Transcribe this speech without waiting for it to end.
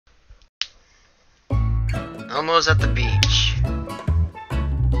Almost at the beach.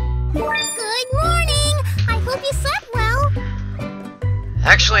 Good morning! I hope you slept well.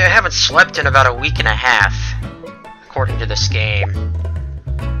 Actually, I haven't slept in about a week and a half, according to this game.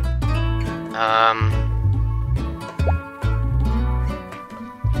 I'll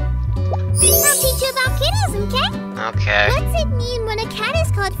teach you about kitties, okay? Okay. What's it mean when a cat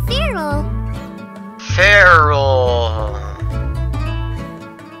is called feral? Feral.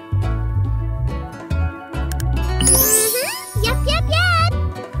 Yep.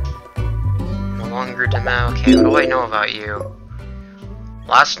 No longer demo. Okay, what do I know about you?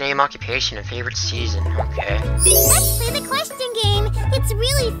 Last name, occupation, and favorite season. Okay. Let's play the question game. It's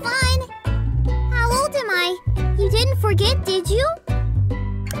really fun. How old am I? You didn't forget, did you?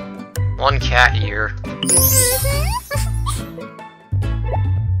 1 cat year.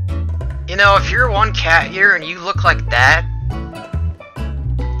 You know, if you're 1 cat year and you look like that,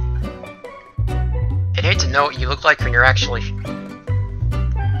 I'd hate to know what you look like when you're actually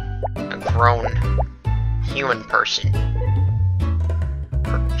a grown human person.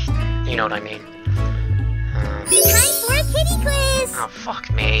 You know what I mean. Time for a kitty quiz! Oh, fuck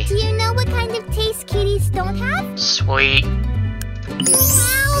me. Do you know what kind of taste kitties don't have? Sweet.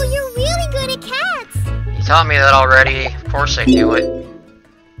 Wow, you're really good at cats! You taught me that already. Of course I knew it.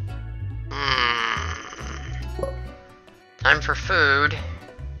 Time for food.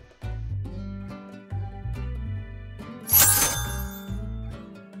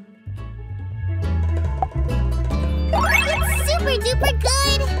 It's super duper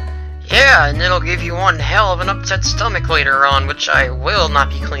good! Yeah, and it'll give you one hell of an upset stomach later on, which I will not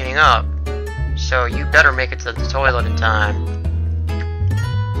be cleaning up. So you better make it to the toilet in time.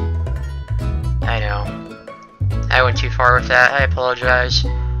 I know. I went too far with that. I apologize.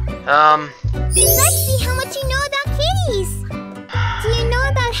 Let's see how much you know about kitties! Do you know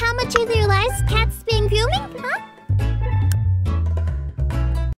about how much of their lives cats spend grooming, huh?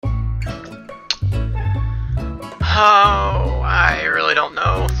 Oh, I really don't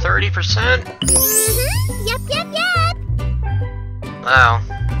know. 30%? Yep. Wow.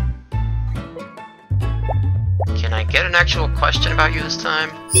 Can I get an actual question about you this time?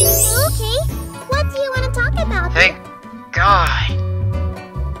 Okay, what do you want to talk about? Thank God.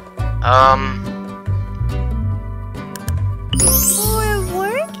 For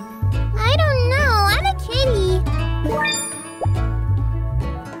work? I don't know, I'm a kitty.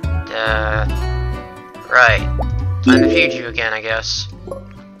 Right. Time to feed you again, I guess.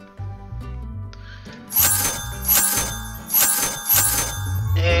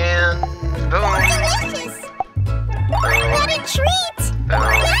 And boom. Delicious! What a treat!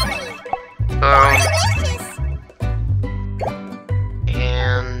 Boom. Yummy! Boom. Delicious!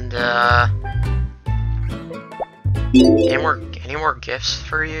 And any more gifts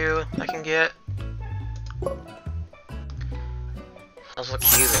for you I can get? Those look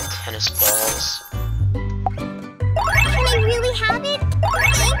cute and tennis balls. Can I really have it?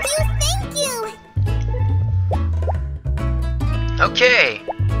 Thank you! Okay.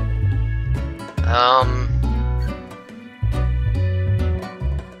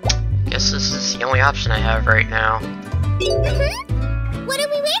 Guess this is the only option I have right now. What are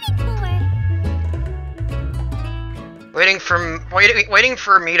we waiting for? Waiting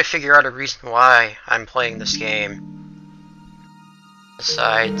for me to figure out a reason why I'm playing this game.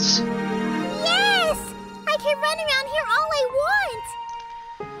 Besides, Yes! I can run around here all I want!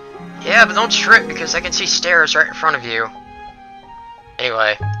 yeah, but don't trip because I can see stairs right in front of you.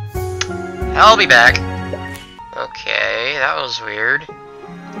 Anyway, I'll be back. Okay, that was weird.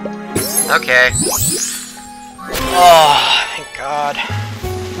 Okay. Oh, thank God.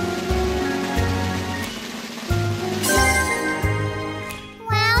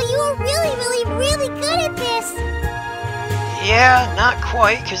 Wow, you are really good at this! Yeah, not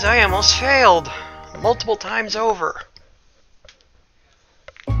quite, because I almost failed. Multiple times over.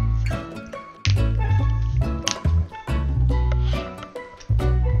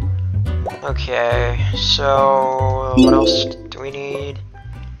 Okay, so what else do we need?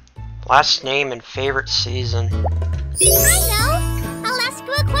 Last name and favorite season. I know! I'll ask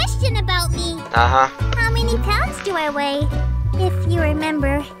you a question about me. Uh-huh. How many pounds do I weigh? If you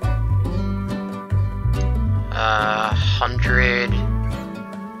remember. 100.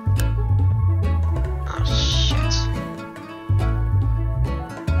 Oh, shit.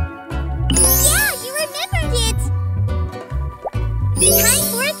 Yeah, you remembered it! Time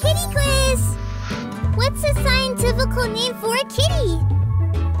for a kitty quiz! What's a scientific name for a kitty?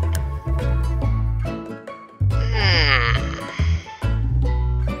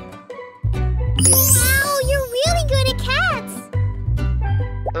 Wow, you're really good at cats!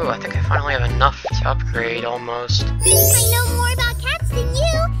 Ooh, I think I finally have enough to upgrade, almost. I know more about cats than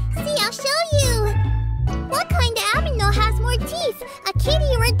you. See, I'll show you. What kind of animal has more teeth, a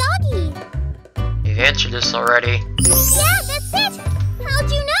kitty or a doggy? You've answered this already. Yeah, that's it.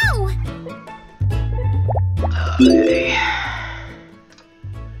 How'd you know? Okay.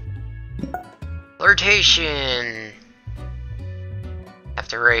 Flirtation. Have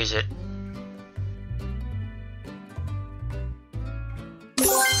to raise it.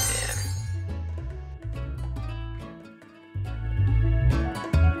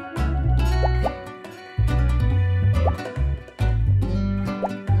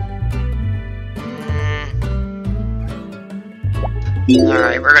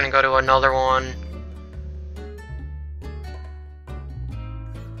 Alright, we're gonna go to another one.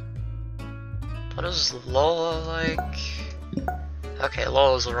 What is Lola like? Okay,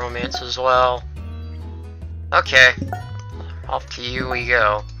 Lola's a romance as well. Okay, off to you we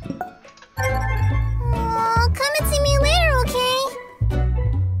go. Come and see me later, okay?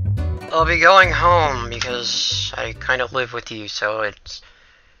 I'll be going home because I kind of live with you, so it's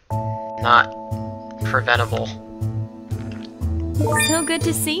not preventable. So good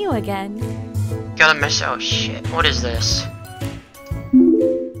to see you again. Gotta miss. Oh shit! What is this?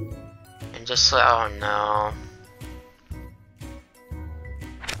 And just oh no.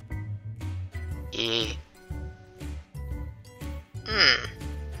 E.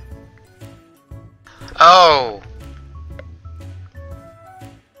 Oh.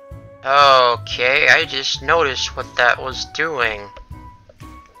 Okay, I just noticed what that was doing.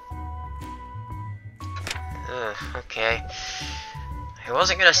 Ugh, okay. I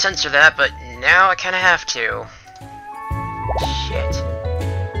wasn't gonna censor that, but now I kinda have to. Shit.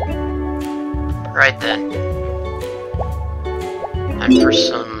 Right then. Time for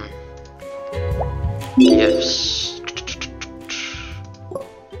some gifts.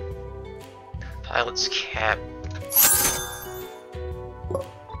 Pilot's cap.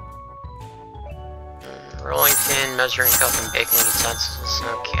 Rolling pin, measuring cup, and baking utensils.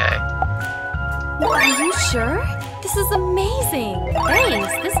 Okay. Are you sure? This is amazing!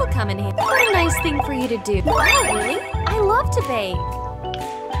 Thanks, this'll come in handy. What a nice thing for you to do. Oh, really? I love to bake.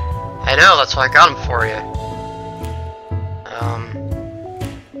 I know, that's why I got them for you.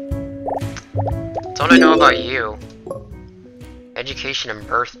 Don't I know about you? Education and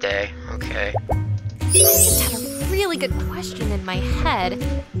birthday. Okay. I just had a really good question in my head.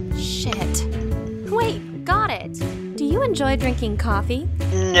 Shit. Wait, got it. Do you enjoy drinking coffee?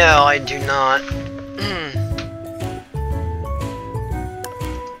 No, I do not.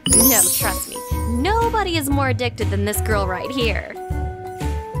 No, trust me. Nobody is more addicted than this girl right here.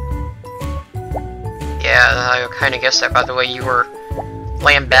 Yeah, I kinda guessed that by the way you were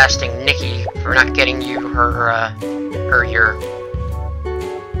lambasting Nikki for not getting you her, I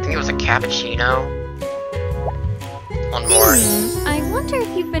think it was a cappuccino. One more. I wonder if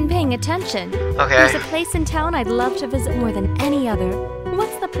you've been paying attention. Okay. There's a place in town I'd love to visit more than any other.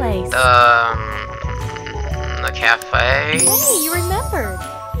 What's the place? The cafe? Hey, you remembered.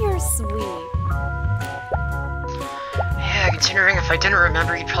 You're sweet. Yeah, considering if I didn't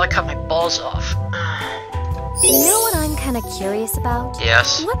remember, you'd probably cut my balls off. You know what I'm kind of curious about?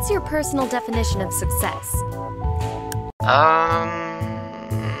 Yes? What's your personal definition of success?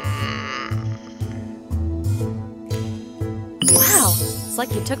 Wow, it's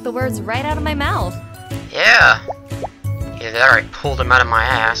like you took the words right out of my mouth. Yeah. Either that or I pulled them out of my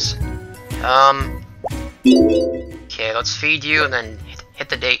ass. Okay, let's feed you and then hit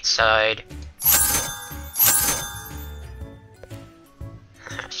the date side.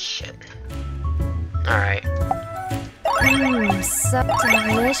 Ah, shit. Alright. So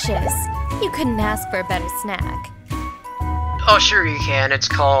delicious. You couldn't ask for a better snack. Oh, sure you can. It's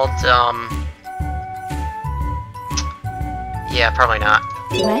called, yeah, probably not.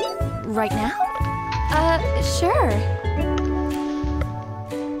 When? Right now? Sure.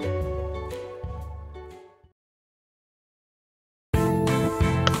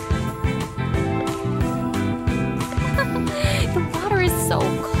 The water is so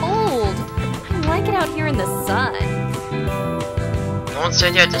cold. I like it out here in the sun. No one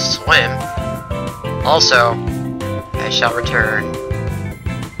said you had to swim. Also, I shall return.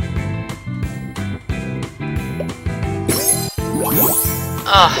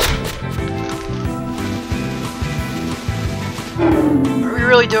 Ugh. Are we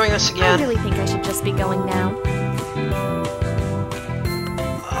really doing this I again? really think I should just be going now.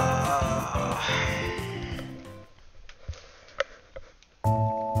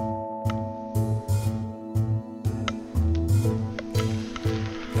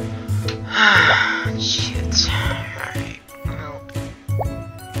 Shit. Alright. Well.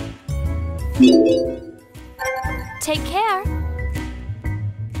 Take care.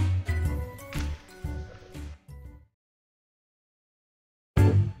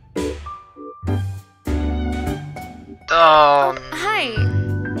 Hi.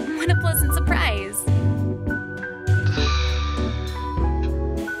 What a pleasant surprise.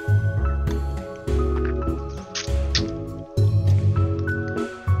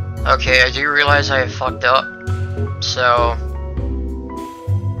 Okay, I do realize I fucked up, so...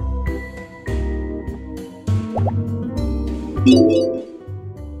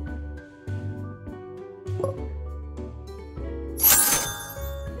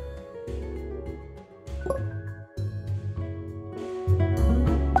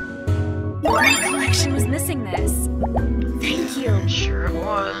 My collection was missing this. Thank you. Sure it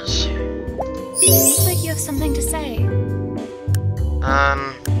was. Seems like you have something to say. I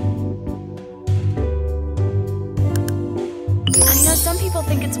know some people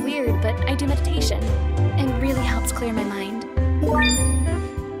think it's weird, but I do meditation. It really helps clear my mind.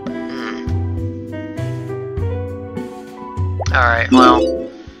 Alright, well...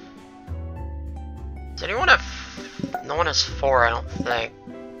 Does anyone have... No one has 4, I don't think.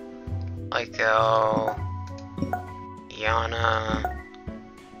 Like, Yana...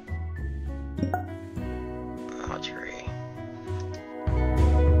 Audrey...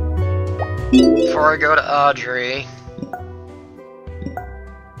 Before I go to Audrey...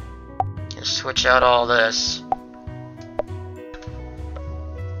 Just switch out all this.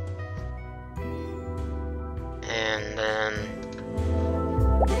 And then...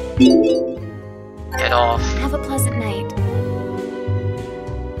 Head off. Have a pleasant night.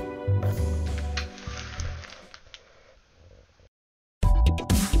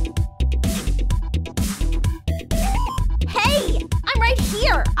 Hey! I'm right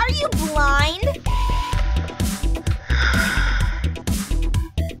here! Are you blind?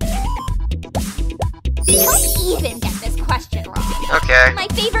 Don't even get this question wrong. Okay. My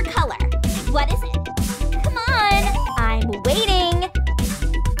favorite color. What is it? Come on! I'm waiting!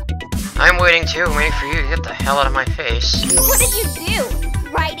 I'm waiting too, I'm waiting for you to get the hell out of my face. What did you do?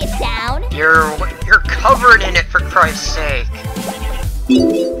 Write it down? You're covered in it, for Christ's sake.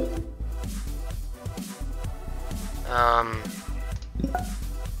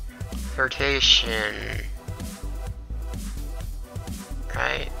 Flirtation.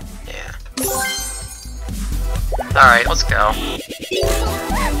 Right? Yeah. Alright, let's go.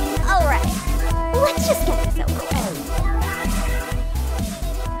 Alright. Let's just get this over with.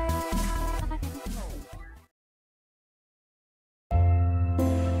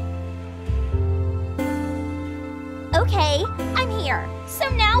 Okay, I'm here. So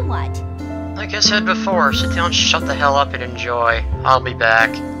now what? Like I said before, sit down, shut the hell up, and enjoy. I'll be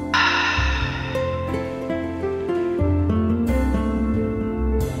back.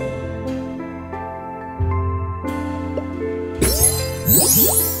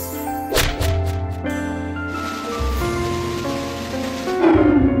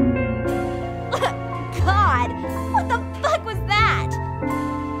 God, what the fuck was that?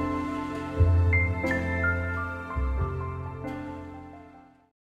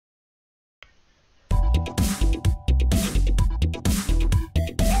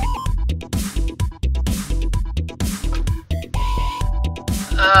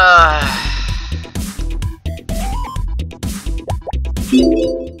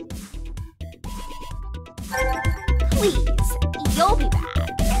 Please, you'll be back.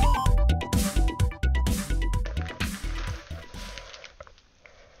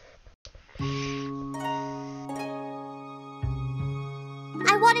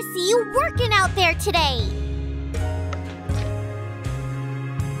 I want to see you working out there today.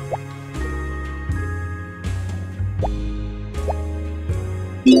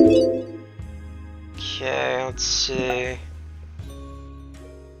 Okay, let's see.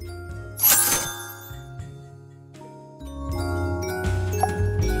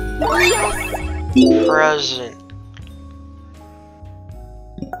 Yes. Present.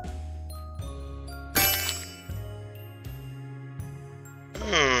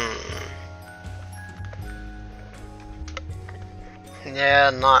 Yeah,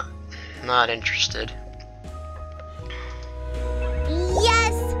 not interested.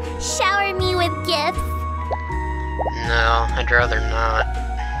 Yes. Shower me with gifts. No, I'd rather not.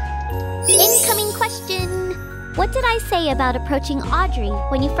 Incoming question. What did I say about approaching Audrey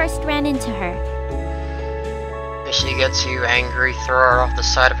when you first ran into her? If she gets you angry, throw her off the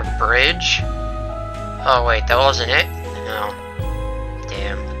side of a bridge? Oh wait, that wasn't it? No.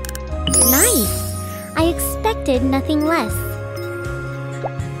 Damn. Nice. I expected nothing less.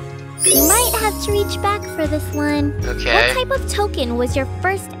 You might have to reach back for this one. Okay. What type of token was your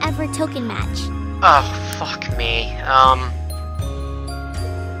first ever token match? Oh, fuck me.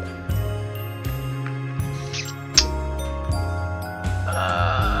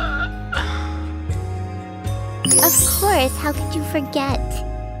 Of course, how could you forget?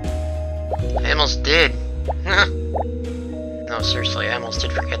 I almost did. No, seriously, I almost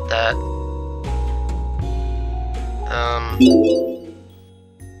did forget that.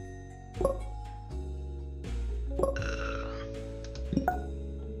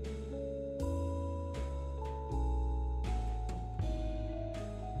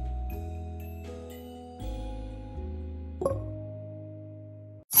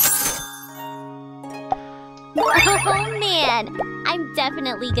 Oh man, I'm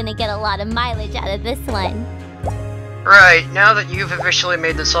definitely gonna get a lot of mileage out of this one. Right, now that you've officially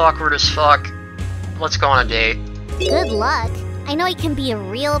made this awkward as fuck, let's go on a date. Good luck. I know he can be a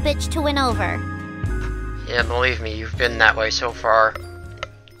real bitch to win over. Yeah, believe me, you've been that way so far.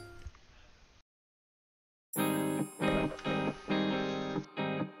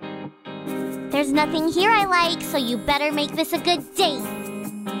 There's nothing here I like, so you better make this a good date.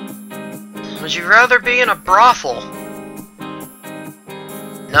 Would you rather be in a brothel?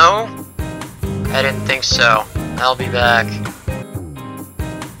 No? I didn't think so. I'll be back.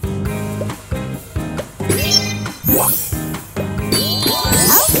 Okay.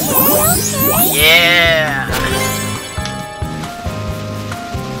 Yeah!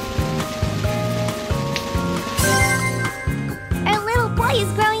 Our little boy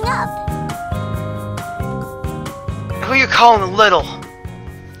is growing up. Who you calling little?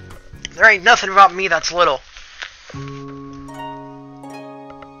 There ain't nothing about me that's little.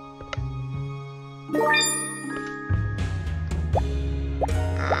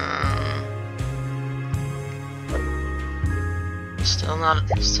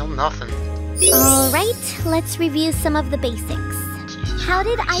 Still nothing. Alright, let's review some of the basics. Jesus How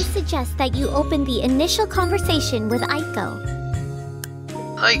did I Christ. suggest that you open the initial conversation with Aiko?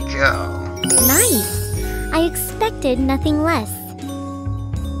 Aiko. Nice. I expected nothing less.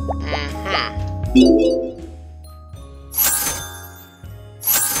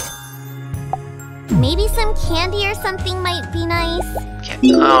 Maybe some candy or something might be nice. Okay.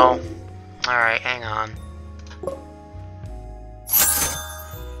 Oh. Alright, hang on.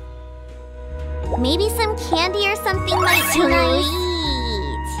 Maybe some candy or something might be nice.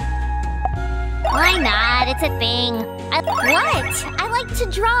 Why not? It's a thing. What? I like to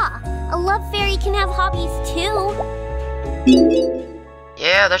draw. A love fairy can have hobbies too.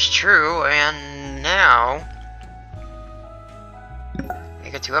 Yeah, that's true, and now I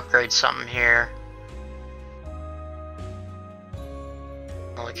get to upgrade something here.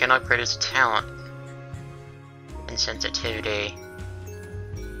 Well, I can upgrade its talent and sensitivity.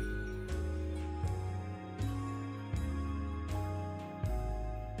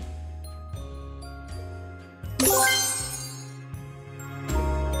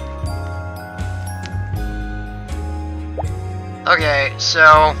 Okay,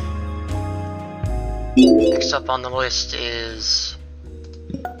 so next up on the list is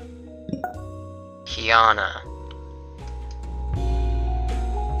Kiana.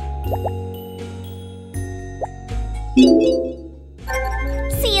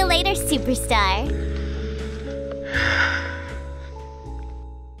 See you later, superstar.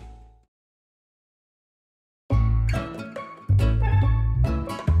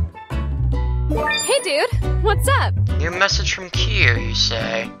 Hey dude, what's up? New message from Q, you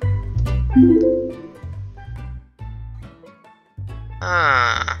say?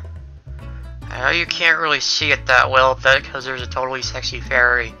 Huh. I know you can't really see it that well, but because there's a totally sexy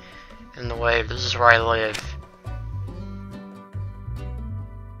fairy in the way. This is where I live.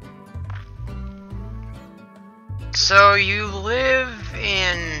 So you live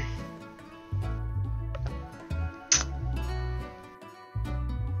in...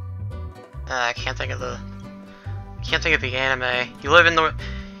 I can't think of the anime. You live in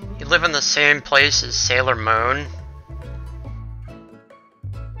the same place as Sailor Moon.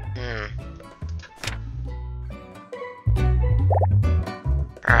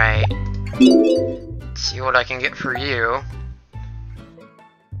 Alright. Let's see what I can get for you.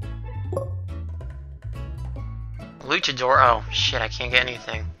 Luchador. Oh shit, I can't get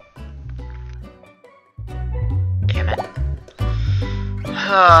anything. Damn it.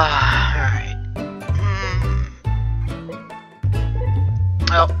 Alright.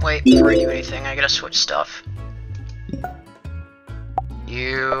 Oh, wait, before I do anything, I gotta switch stuff.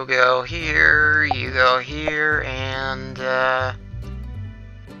 You go here, and I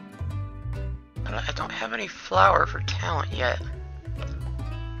don't have any flour for talent yet.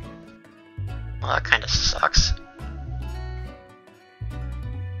 Well, that kind of sucks.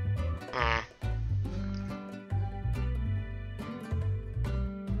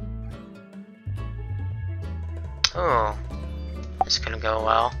 Oh, this is gonna go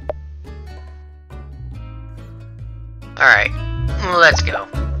well. Alright, let's go.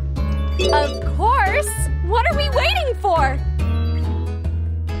 Of course! What are we waiting for?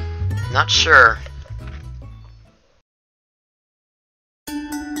 Not sure.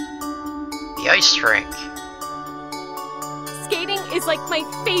 The ice rink. Skating is like my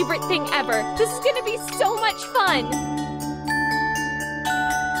favorite thing ever. This is gonna be so much fun.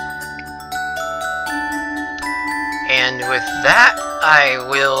 And with that, I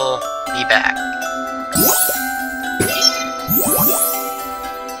will be back.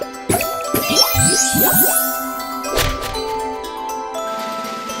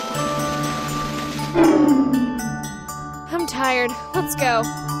 I'm tired. Let's go.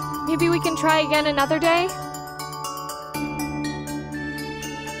 Maybe we can try again another day?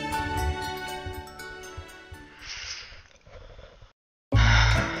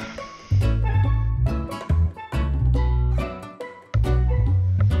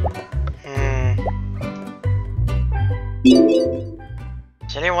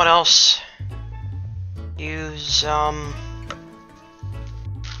 Does anyone else use, I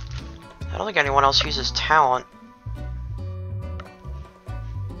don't think anyone else uses talent.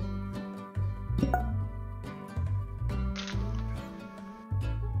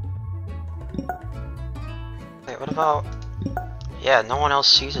 Wait, what about... Yeah, no one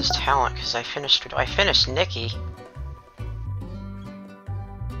else uses talent, because I finished Nikki.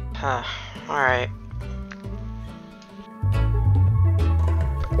 Huh, alright.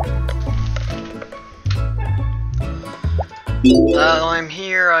 While I'm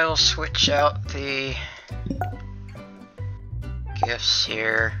here, I'll switch out the gifts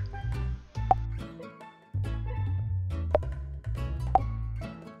here.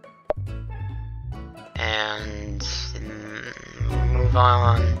 And move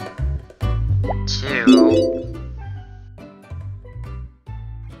on to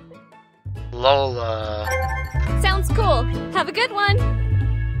Lola. Sounds cool. Have a good one.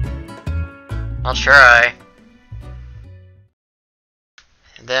 I'll try.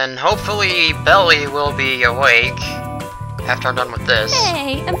 Then hopefully Belly will be awake after I'm done with this.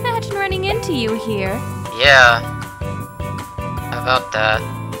 Hey, imagine running into you here. Yeah. How about that?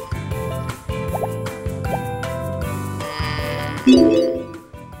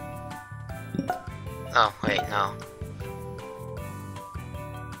 Oh, wait, no.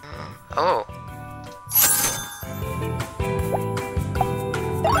 Oh.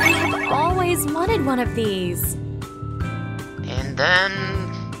 I have always wanted one of these. And then...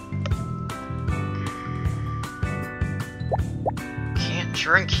 Can't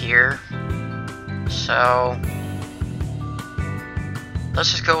drink here. So...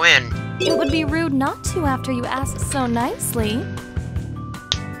 Let's just go in. It would be rude not to after you asked so nicely.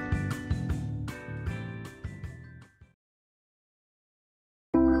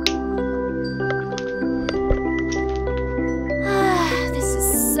 This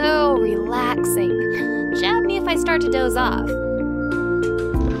is so relaxing. Jab me if I start to doze off.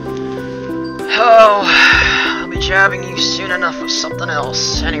 Oh, I'll be jabbing you soon enough with something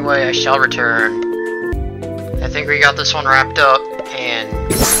else. Anyway, I shall return. I think we got this one wrapped up, and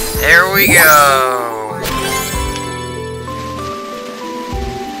there we go!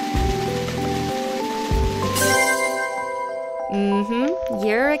 Mm-hmm,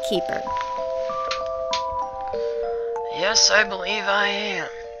 you're a keeper. Yes, I believe I am.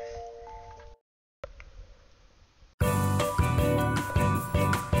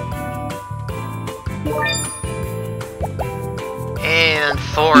 And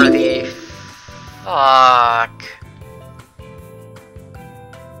for the fuck.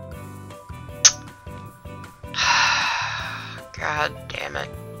 God damn it.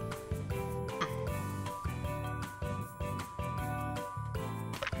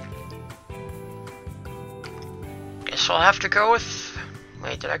 Guess I'll have to go with...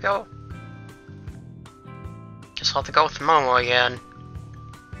 Wait, did I go? Guess I'll have to go with Momo again.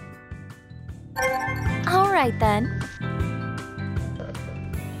 Alright then.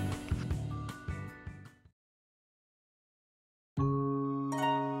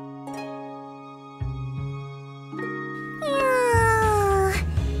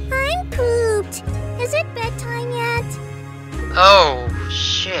 I'm pooped. Is it bedtime yet? Oh,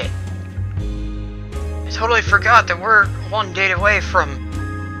 shit. I totally forgot that we're one date away from...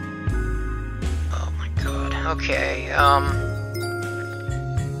 Oh my god, okay,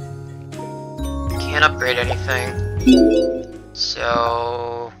 can't upgrade anything.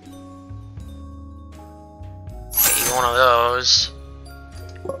 So... one of those.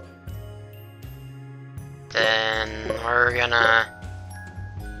 Then we're gonna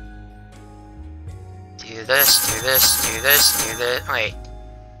do this, do this, do this, do this. Wait.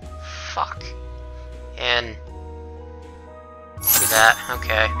 Fuck. And do that.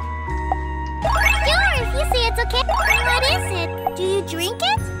 Okay. Sure, if you say it's okay. What is it? Do you drink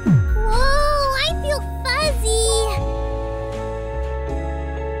it? Whoa, I feel fuzzy.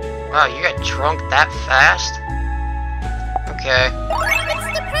 Wow, you got drunk that fast? Okay. It's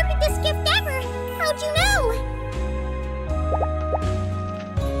the perfectest gift ever. How'd you know?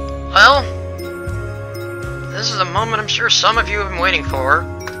 Well, this is a moment I'm sure some of you have been waiting for.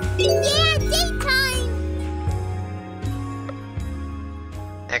 Yeah, date time.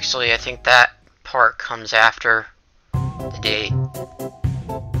 Actually, I think that part comes after the date.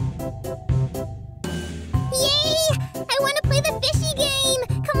 Yay! I want to play the fishy game.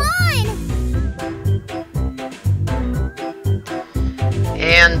 Come on.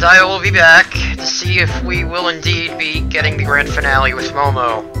 And I will be back to see if we will indeed be getting the grand finale with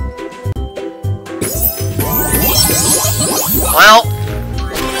Momo. Well,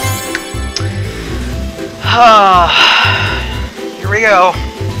 here we go.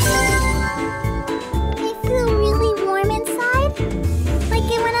 I feel really warm inside. Like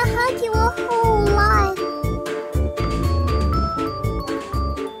I want to hug you a whole lot.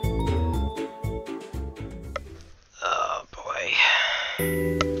 Oh boy.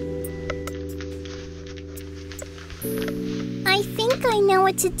 I think I know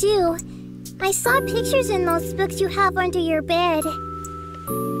what to do. I saw pictures in those books you have under your bed.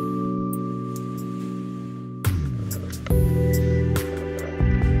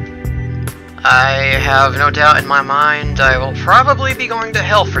 I have no doubt in my mind I will probably be going to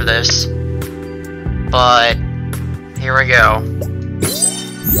hell for this. But here we go.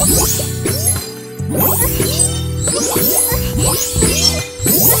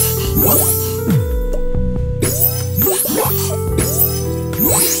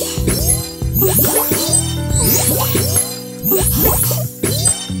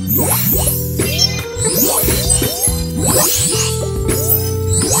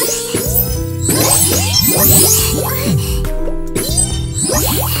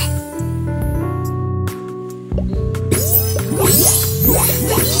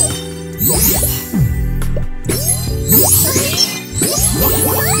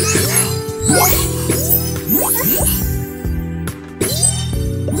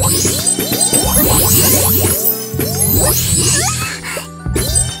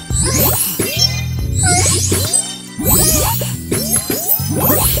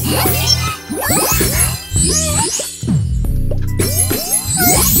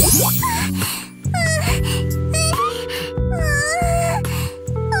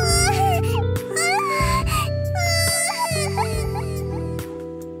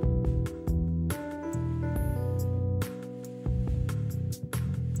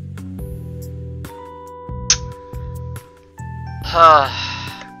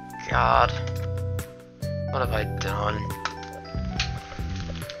 God. What have I done?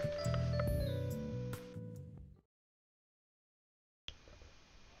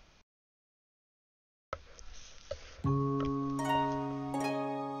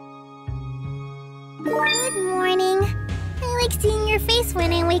 Good morning. I like seeing your face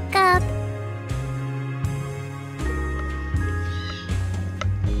when I wake up.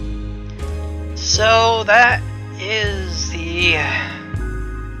 So that is the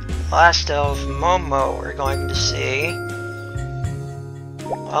last of Momo we're going to see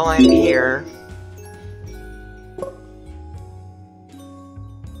while I'm here.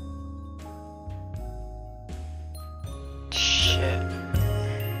 Shit.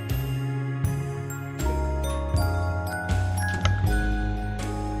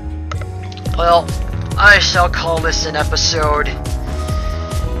 Well, I shall call this an episode.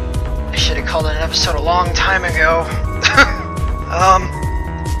 I should have called it an episode a long time ago.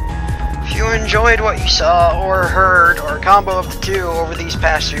 If you enjoyed what you saw or heard, or a combo of the two over these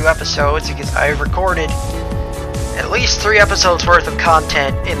past few episodes, because I've recorded at least 3 episodes worth of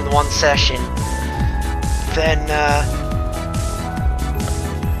content in one session, then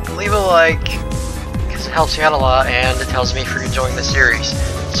leave a like, because it helps me out a lot and it tells me if you're enjoying the series.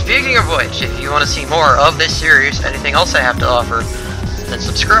 Speaking of which, if you want to see more of this series, anything else I have to offer, then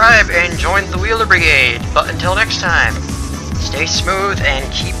subscribe and join the Wheeler Brigade. But until next time, stay smooth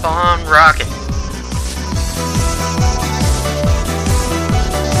and keep on rocking.